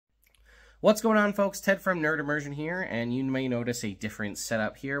What's going on, folks? Ted from Immersion here, and you may notice a different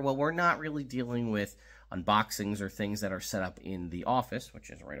setup here. Well, we're not really dealing with unboxings or things that are set up in the office, which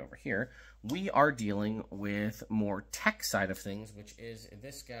is right over here. We are dealing with more tech side of things, which is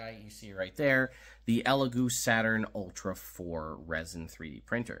this guy you see right there, the Elegoo Saturn Ultra 4 Resin 3D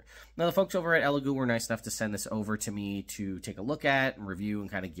printer. Now, the folks over at Elegoo were nice enough to send this over to me to take a look at and review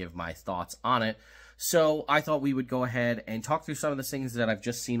and kind of give my thoughts on it. So I thought we would go ahead and talk through some of the things that I've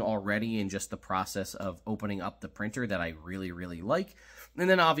just seen already in just the process of opening up the printer that I really like. And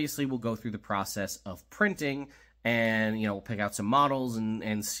then obviously we'll go through the process of printing and, we'll pick out some models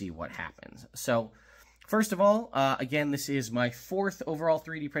and see what happens. So first of all, again, this is my fourth overall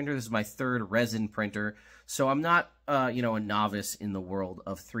 3D printer. This is my third resin printer. So I'm not, a novice in the world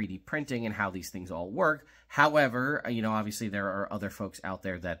of 3D printing and how these things all work. However, obviously there are other folks out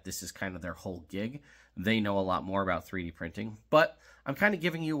there that this is kind of their whole gig. They know a lot more about 3D printing, but I'm kind of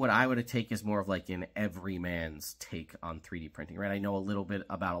giving you what I would take as more of like an everyman's take on 3D printing, right? I know a little bit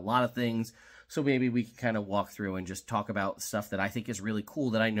about a lot of things, so maybe we can kind of walk through and just talk about stuff that I think is really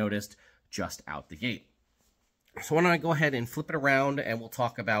cool that I noticed just out the gate. So why don't I go ahead and flip it around and we'll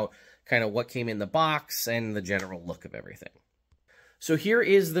talk about kind of what came in the box and the general look of everything. So here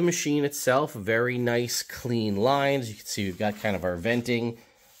is the machine itself. Very nice, clean lines. You can see we've got kind of our venting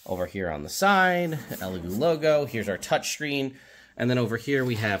over here on the side, Elegoo logo. Here's our touch screen. And then over here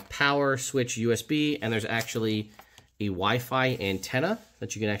we have power, switch, USB, and there's actually a Wi-Fi antenna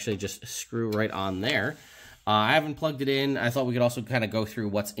that you can actually just screw right on there. I haven't plugged it in. I thought we could also kind of go through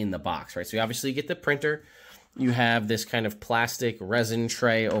what's in the box, right? So you obviously get the printer. You have this kind of plastic resin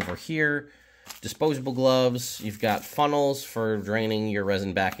tray over here, disposable gloves. You've got funnels for draining your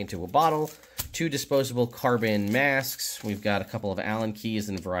resin back into a bottle, 2 disposable carbon masks. We've got a couple of Allen keys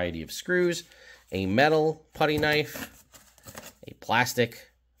and a variety of screws, a metal putty knife, a plastic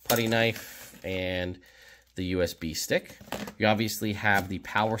putty knife, and the USB stick. You obviously have the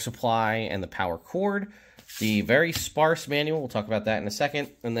power supply and the power cord, the very sparse manual, we'll talk about that in a second,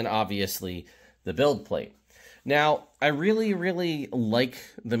 and then obviously the build plate. Now, I really like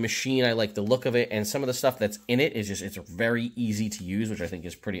the machine. I like the look of it, and some of the stuff that's in it is just, it's very easy to use, which I think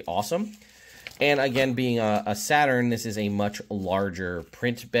is pretty awesome. And again, being a Saturn, this is a much larger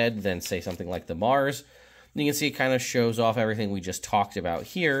print bed than, say, something like the Mars. You can see it kind of shows off everything we just talked about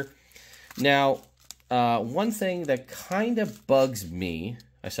here. Now, one thing that kind of bugs me,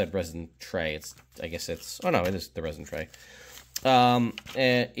 I said resin tray, it is the resin tray,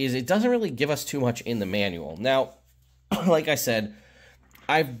 is it doesn't really give us too much in the manual. Now, like I said,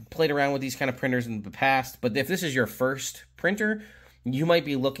 I've played around with these kind of printers in the past, but if this is your first printer, you might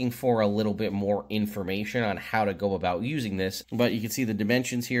be looking for a little bit more information on how to go about using this. But you can see the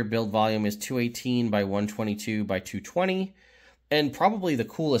dimensions here. Build volume is 218 by 122 by 220. And probably the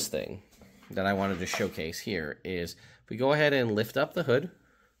coolest thing that I wanted to showcase here is if we go ahead and lift up the hood,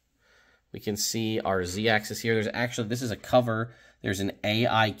 we can see our Z-axis here. There's actually, this is a cover. There's an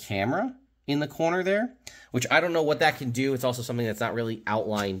AI camera in the corner there, which I don't know what that can do. It's also something that's not really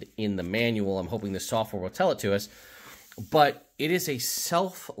outlined in the manual. I'm hoping the software will tell it to us. But it is a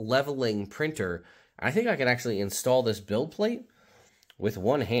self-leveling printer. I think I can actually install this build plate with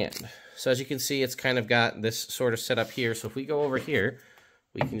one hand. So as you can see, it's kind of got this sort of setup here. So if we go over here,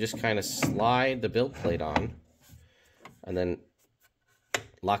 we can just kind of slide the build plate on and then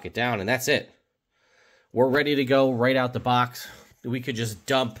lock it down, and that's it. We're ready to go right out the box. We could just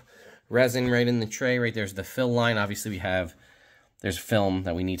dump resin right in the tray. Right there's the fill line. Obviously there's film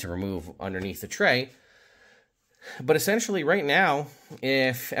that we need to remove underneath the tray. But essentially right now,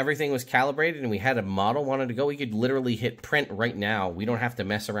 if everything was calibrated and we had a model wanted to go, we could literally hit print right now. We don't have to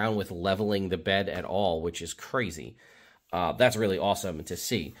mess around with leveling the bed at all, which is crazy. That's really awesome to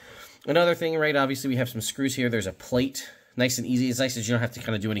see. Another thing, right, obviously we have some screws here. There's a plate. Nice and easy. It's nice that you don't have to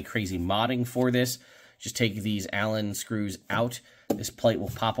kind of do any crazy modding for this. Just take these Allen screws out. This plate will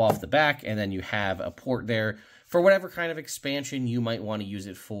pop off the back, and then you have a port there for whatever kind of expansion you might want to use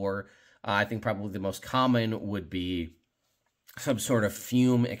it for. I think probably the most common would be some sort of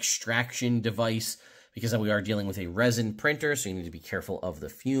fume extraction device, because we are dealing with a resin printer, so you need to be careful of the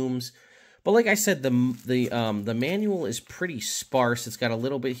fumes. But like I said, the manual is pretty sparse. It's got a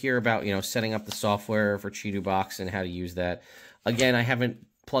little bit here about, setting up the software for ChiduBox and how to use that. Again, I haven't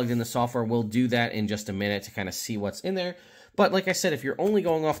plugged in the software. We'll do that in just a minute to kind of see what's in there. But like I said, if you're only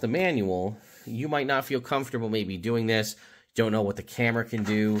going off the manual, you might not feel comfortable maybe doing this. Don't know what the camera can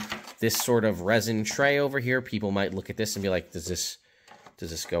do. This sort of resin tray over here, people might look at this and be like, does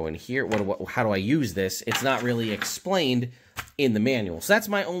this go in here? How do I use this? It's not really explained in the manual. So that's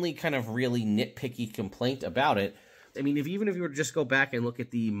my only kind of really nitpicky complaint about it. I mean, even if you were to just go back and look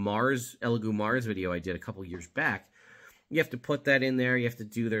at the Elegoo Mars video I did a couple years back, you have to put that in there. You have to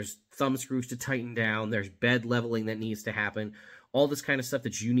do, there's thumb screws to tighten down. There's bed leveling that needs to happen. All this kind of stuff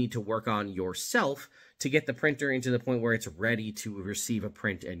that you need to work on yourself to get the printer into the point where it's ready to receive a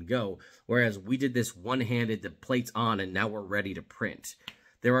print and go. Whereas we did this one-handed, the plate's on, and now we're ready to print.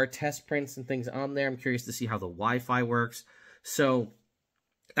 There are test prints and things on there. I'm curious to see how the Wi-Fi works. So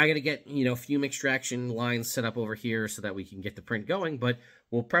I got to get, fume extraction lines set up over here so that we can get the print going, but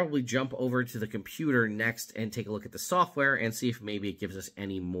we'll probably jump over to the computer next and take a look at the software and see if maybe it gives us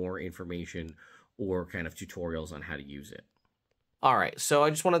any more information or kind of tutorials on how to use it. All right, so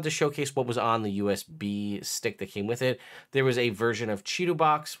I just wanted to showcase what was on the USB stick that came with it. There was a version of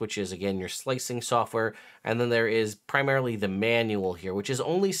CheetoBox, which is, again, your slicing software, and then there is primarily the manual here, which is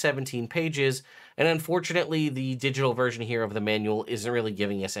only 17 pages, and unfortunately, the digital version here of the manual isn't really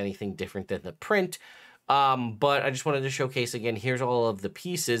giving us anything different than the print, but I just wanted to showcase, again, here's all of the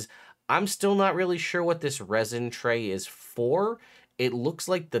pieces. I'm still not really sure what this resin tray is for. It looks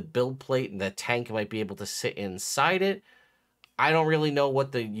like the build plate and the tank might be able to sit inside it. I don't really know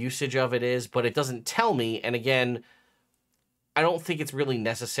what the usage of it is, but it doesn't tell me. And again, I don't think it's really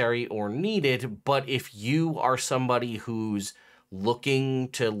necessary or needed, but if you are somebody who's looking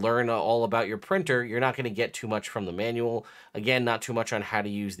to learn all about your printer, you're not going to get too much from the manual. Again, not too much on how to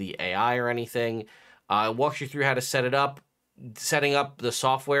use the AI or anything. It walks you through how to set it up. Setting up the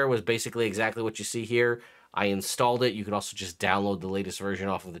software was basically exactly what you see here. I installed it. You could also just download the latest version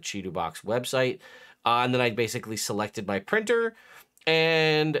off of the CheetoBox website. And then I basically selected my printer,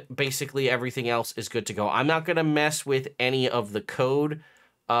 and basically everything else is good to go. I'm not going to mess with any of the code,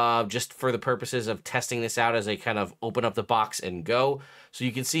 just for the purposes of testing this out as I kind of open up the box and go. So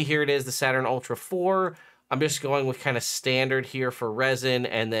you can see here it is, the Saturn Ultra 4. I'm just going with kind of standard here for resin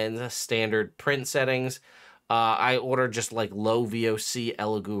and then the standard print settings. I ordered just like low VOC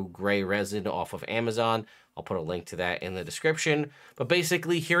Elegoo gray resin off of Amazon. I'll put a link to that in the description. But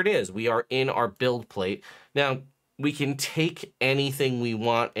basically, here it is. We are in our build plate. Now, we can take anything we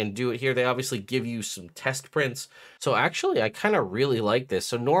want and do it here. They obviously give you some test prints. So actually, I kind of really like this.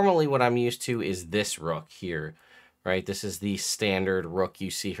 So normally what I'm used to is this rook here, right? This is the standard rook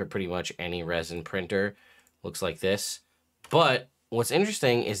you see for pretty much any resin printer. Looks like this. But what's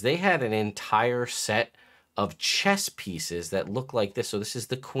interesting is they had an entire set of chess pieces that look like this. So this is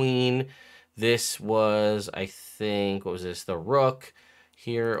the queen. This was, I think, what was this? The rook.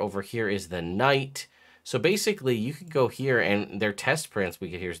 Here, over here is the knight. So basically, you could go here and their test prints.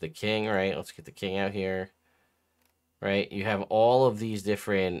 Here's the king, right? Let's get the king out here, right? You have all of these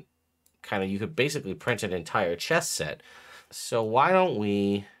different kind of, you could basically print an entire chess set. So why don't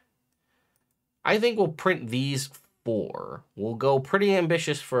we, I think we'll print these 4. We'll go pretty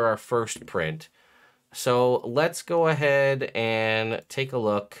ambitious for our first print. So let's go ahead and take a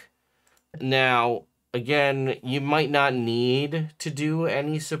look. Now, again, you might not need to do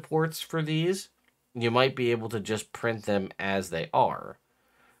any supports for these. You might be able to just print them as they are.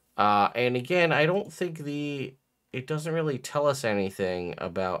 And again, I don't think it doesn't really tell us anything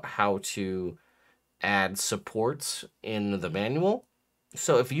about how to add supports in the manual.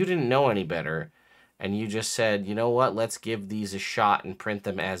 So if you didn't know any better and you just said, you know what, let's give these a shot and print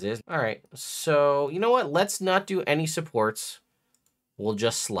them as is. All right, so you know what, let's not do any supports. We'll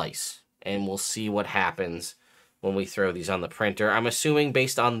just slice. And we'll see what happens when we throw these on the printer. I'm assuming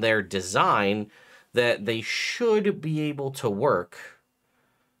based on their design that they should be able to work.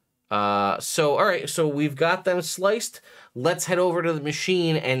 All right, so we've got them sliced. Let's head over to the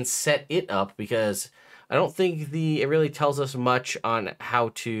machine and set it up because I don't think it really tells us much on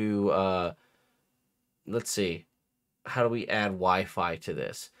how to, let's see, how do we add Wi-Fi to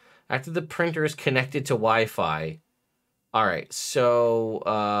this? After the printer is connected to Wi-Fi, all right,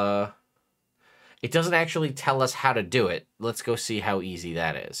 so, it doesn't actually tell us how to do it. Let's go see how easy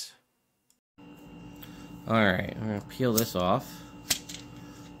that is. All right, I'm gonna peel this off.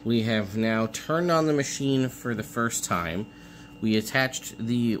 We have now turned on the machine for the first time. We attached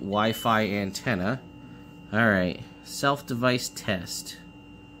the Wi-Fi antenna. All right, self-device test.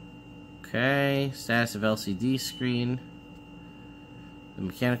 Okay, status of LCD screen. The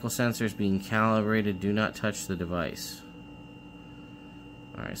mechanical sensor is being calibrated. Do not touch the device.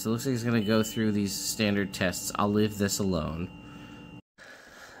 Alright, so it looks like it's going to go through these standard tests. I'll leave this alone.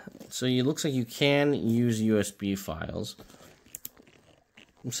 So it looks like you can use USB files.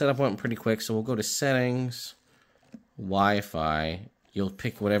 Setup went pretty quick, so we'll go to Settings, Wi-Fi. You'll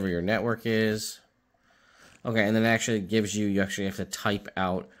pick whatever your network is. Okay, and then it actually gives you actually have to type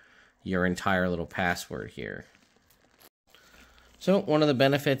out your entire little password here. So one of the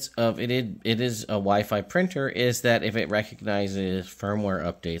benefits of it is a Wi-Fi printer is that if it recognizes firmware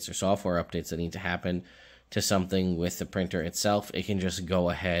updates or software updates that need to happen to something with the printer itself, it can just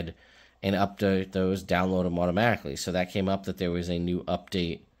go ahead and update those, download them automatically. So that came up that there was a new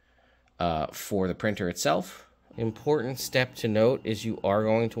update for the printer itself. Important step to note is you are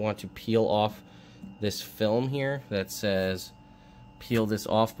going to want to peel off this film here that says peel this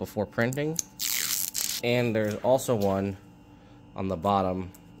off before printing. And there's also one on the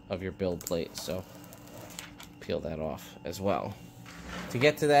bottom of your build plate, so peel that off as well. To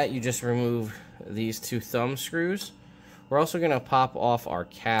get to that, you just remove these two thumb screws. We're also going to pop off our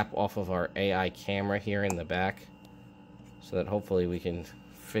cap off of our AI camera here in the back so that hopefully we can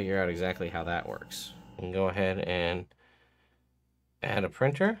figure out exactly how that works. We can go ahead and add a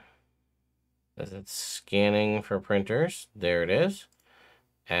printer. As it's scanning for printers, there it is.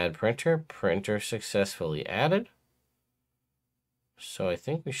 Add printer, printer successfully added. So I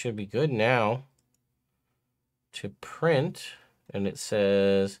think we should be good now to print. And it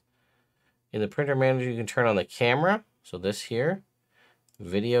says in the printer manager, you can turn on the camera. So this here,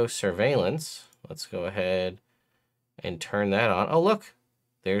 video surveillance. Let's go ahead and turn that on. Oh, look,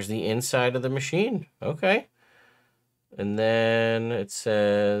 there's the inside of the machine. Okay. And then it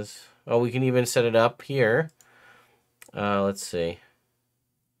says, oh, we can even set it up here. Let's see.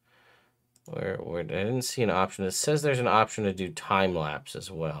 Where I didn't see an option. It says there's an option to do time lapse as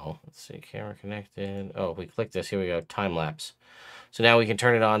well. Let's see, camera connected. Oh, we click this. Here we go, time lapse. So now we can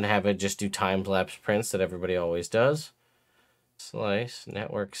turn it on to have it just do time lapse prints that everybody always does. Slice,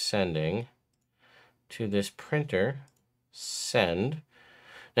 network sending to this printer. Send.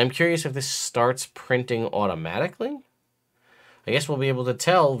 Now I'm curious if this starts printing automatically. I guess we'll be able to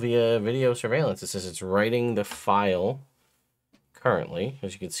tell via video surveillance. It says it's writing the file currently,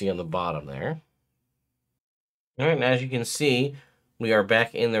 as you can see on the bottom there. All right, and as you can see, we are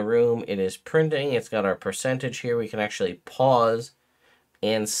back in the room. It is printing. It's got our percentage here. We can actually pause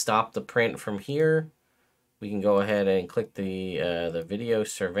and stop the print from here. We can go ahead and click the video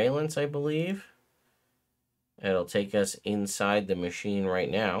surveillance, I believe. It'll take us inside the machine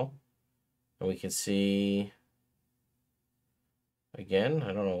right now. And we can see, again,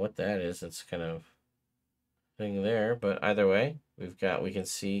 I don't know what that is. It's kind of thing there, but either way, we can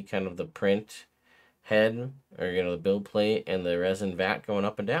see kind of the print head, or the build plate and the resin vat going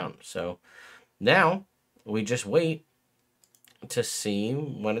up and down. So now we just wait to see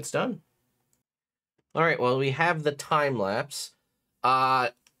when it's done. All right, well, we have the time lapse. I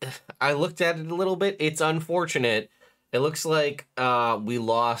looked at it a little bit. It's unfortunate. It looks like we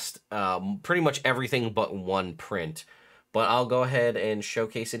lost pretty much everything but one print. But I'll go ahead and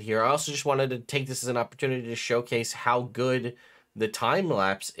showcase it here. I also just wanted to take this as an opportunity to showcase how good the time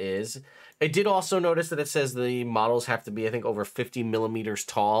lapse is. I did also notice that it says the models have to be, I think, over 50 millimeters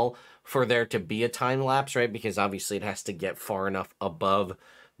tall for there to be a time lapse, right? Because obviously it has to get far enough above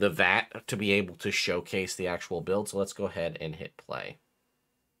the vat to be able to showcase the actual build. So let's go ahead and hit play.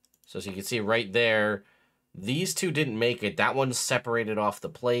 So as you can see right there, these two didn't make it. That one's separated off the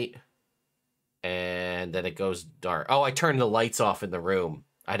plate. And then it goes dark. Oh, I turned the lights off in the room.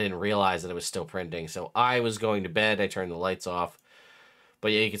 I didn't realize that it was still printing. So I was going to bed. I turned the lights off.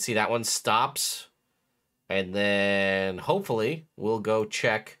 But yeah, you can see that one stops. And then hopefully we'll go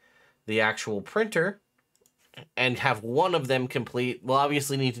check the actual printer and have one of them complete. We'll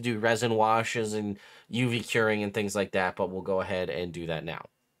obviously need to do resin washes and UV curing and things like that, but we'll go ahead and do that now.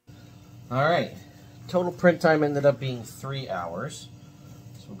 All right. Total print time ended up being 3 hours.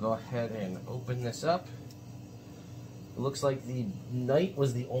 So we'll go ahead and open this up. It looks like the night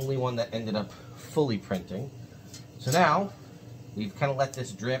was the only one that ended up fully printing. So now we've kind of let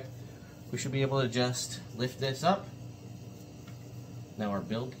this drip. We should be able to just lift this up. Now our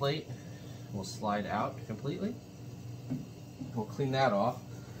build plate will slide out completely. We'll clean that off.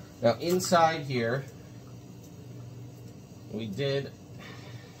 Now inside here, we did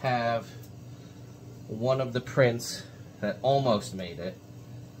have one of the prints that almost made it.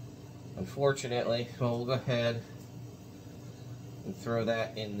 Unfortunately, well, we'll go ahead and throw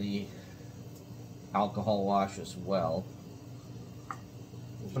that in the alcohol wash as well.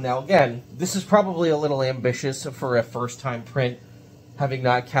 Now again, this is probably a little ambitious for a first-time print. Having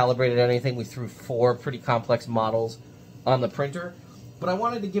not calibrated anything, we threw 4 pretty complex models on the printer. But I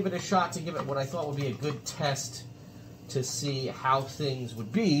wanted to give it a shot, to give it what I thought would be a good test to see how things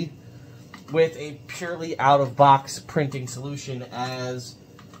would be with a purely out-of-box printing solution, as,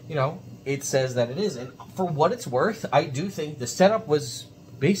 you know, it says that it is. And for what it's worth, I do think the setup was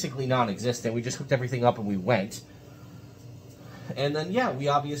basically non-existent. We just hooked everything up and we went. And then, yeah, we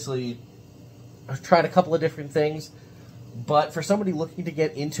obviously tried a couple of different things. But for somebody looking to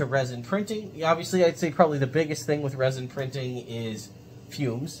get into resin printing, obviously I'd say probably the biggest thing with resin printing is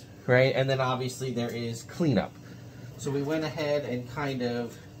fumes, right? And then obviously there is cleanup. So we went ahead and kind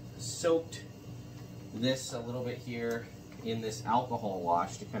of soaked this a little bit here in this alcohol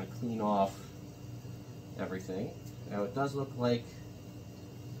wash to kind of clean off everything. Now it does look like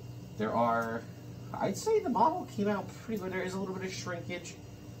there are, I'd say the model came out pretty good. There is a little bit of shrinkage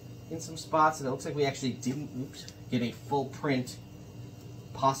in some spots, and it looks like we actually didn't get a full print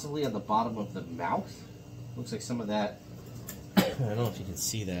possibly on the bottom of the mouth. Looks like some of that, I don't know if you can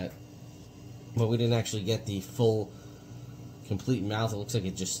see that, but we didn't actually get the full complete mouth. It looks like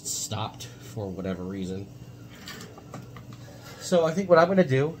it just stopped for whatever reason. So I think what I'm going to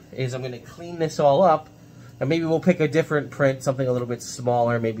do is I'm going to clean this all up, and maybe we'll pick a different print, something a little bit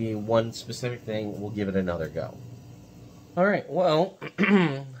smaller, maybe one specific thing. We'll give it another go. Alright, well,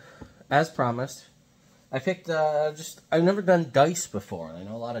 as promised, I picked I've never done dice before, and I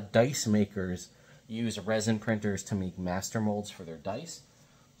know a lot of dice makers use resin printers to make master molds for their dice.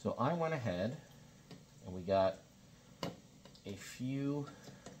 So I went ahead, and we got a few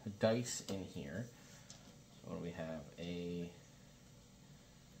dice in here. So what do we have?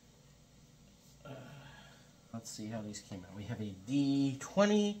 Let's see how these came out. We have a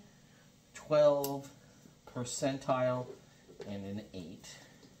D20, 12 percentile, and an 8.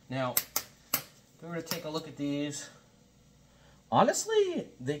 Now, if we were to take a look at these, honestly,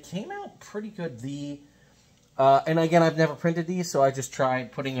 they came out pretty good. And again, I've never printed these, so I just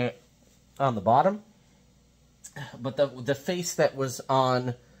tried putting it on the bottom. But the face that was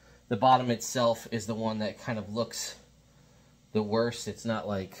on the bottom itself is the one that kind of looks the worst. It's not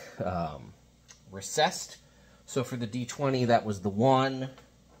like recessed. So for the D20, that was the one.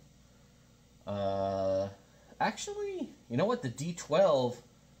 Actually, you know what? The D12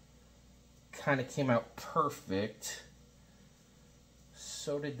 kind of came out perfect.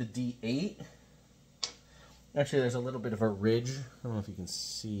 So did the D8. Actually, there's a little bit of a ridge. I don't know if you can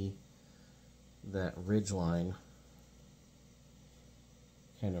see that ridge line.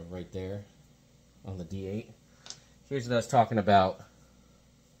 Kind of right there on the D8. Here's what I was talking about.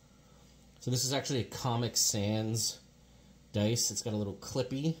 So this is actually a Comic Sans dice. It's got a little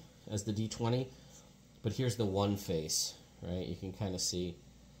clippy as the D20. But here's the one face, right? You can kind of see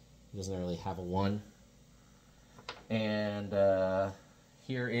it doesn't really have a 1. And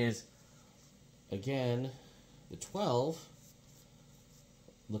here is, again, the 12.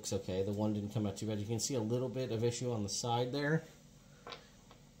 Looks okay. The 1 didn't come out too bad. You can see a little bit of issue on the side there.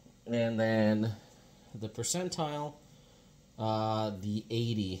 And then the percentile, the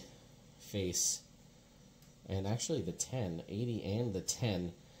 80 face. And actually the 10. 80 and the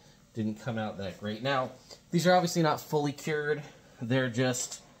 10 didn't come out that great. Now, these are obviously not fully cured. They're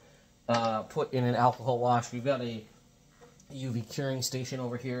just put in an alcohol wash. We've got a UV curing station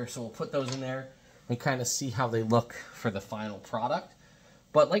over here, so we'll put those in there and kind of see how they look for the final product.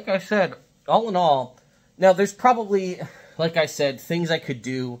 But like I said, all in all, now there's probably, like I said, things I could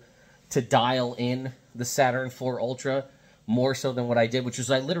do to dial in the Saturn IV Ultra more so than what I did, which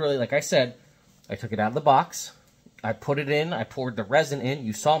was I literally, like I said, I took it out of the box, I put it in, I poured the resin in,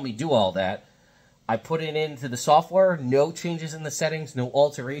 you saw me do all that, I put it into the software, no changes in the settings, no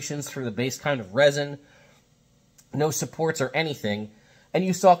alterations for the base kind of resin, no supports or anything, and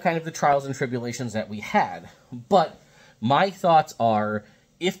you saw kind of the trials and tribulations that we had. But my thoughts are,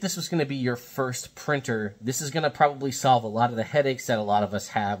 if this was going to be your first printer, this is going to probably solve a lot of the headaches that a lot of us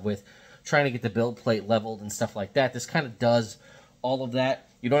have with trying to get the build plate leveled and stuff like that. This kind of does all of that.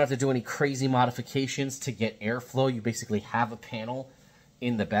 You don't have to do any crazy modifications to get airflow. You basically have a panel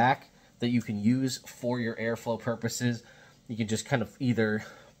in the back that you can use for your airflow purposes. You can just kind of either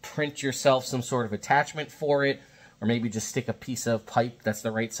print yourself some sort of attachment for it, or maybe just stick a piece of pipe that's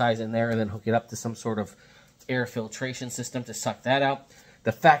the right size in there and then hook it up to some sort of air filtration system to suck that out.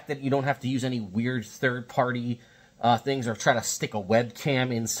 The fact that you don't have to use any weird third-party things or try to stick a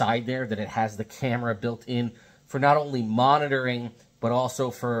webcam inside there, that it has the camera built in for not only monitoring, but also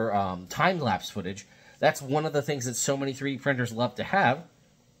for time-lapse footage. That's one of the things that so many 3D printers love to have.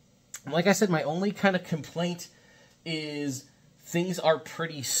 Like I said, my only kind of complaint is things are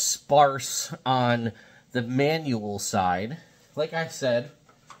pretty sparse on the manual side. Like I said,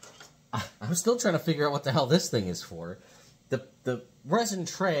 I'm still trying to figure out what the hell this thing is for. The resin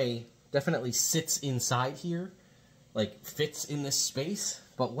tray definitely sits inside here, like fits in this space,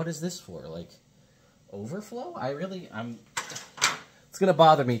 but what is this for? Like overflow? It's gonna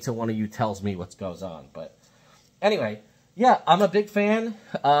bother me till one of you tells me what goes on. But anyway, yeah, I'm a big fan.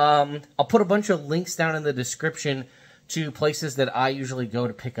 I'll put a bunch of links down in the description to places that I usually go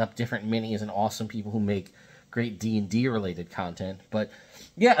to pick up different minis and awesome people who make great D&D related content. But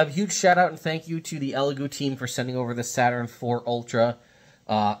yeah, a huge shout out and thank you to the Elegoo team for sending over the Saturn IV Ultra.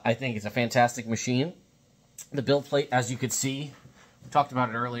 I think it's a fantastic machine. The build plate, as you could see, we talked about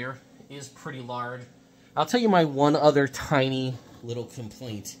it earlier, is pretty large. I'll tell you my one other tiny little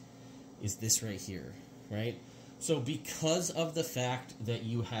complaint is this right here, right? So because of the fact that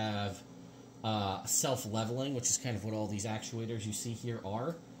you have self-leveling, which is kind of what all these actuators you see here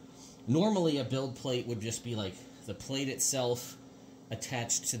are, normally a build plate would just be like the plate itself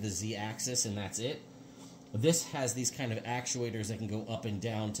attached to the Z-axis and that's it. This has these kind of actuators that can go up and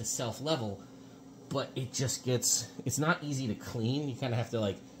down to self-level, but it just gets, it's not easy to clean. You kind of have to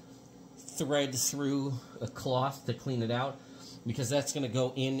like thread through a cloth to clean it out because that's going to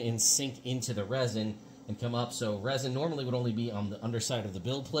go in and sink into the resin and come up. So resin normally would only be on the underside of the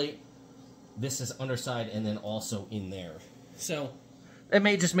build plate. This is underside and then also in there. So it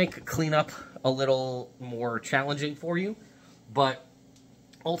may just make cleanup a little more challenging for you, but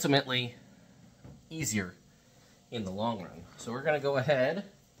ultimately easier in the long run. So we're going to go ahead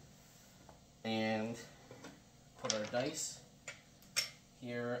and put our dice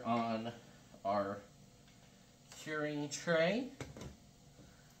here on our curing tray.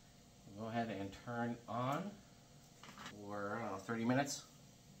 Go ahead and turn on for, I don't know, 30 minutes.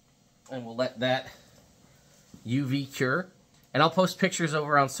 And we'll let that UV cure. And I'll post pictures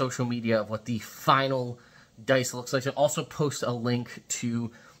over on social media of what the final dice looks like. I'll also post a link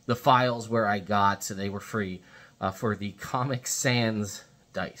to the files where I got, so they were free, for the Comic Sans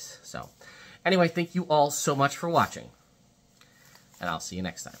dice. So, anyway, thank you all so much for watching. And I'll see you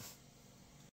next time.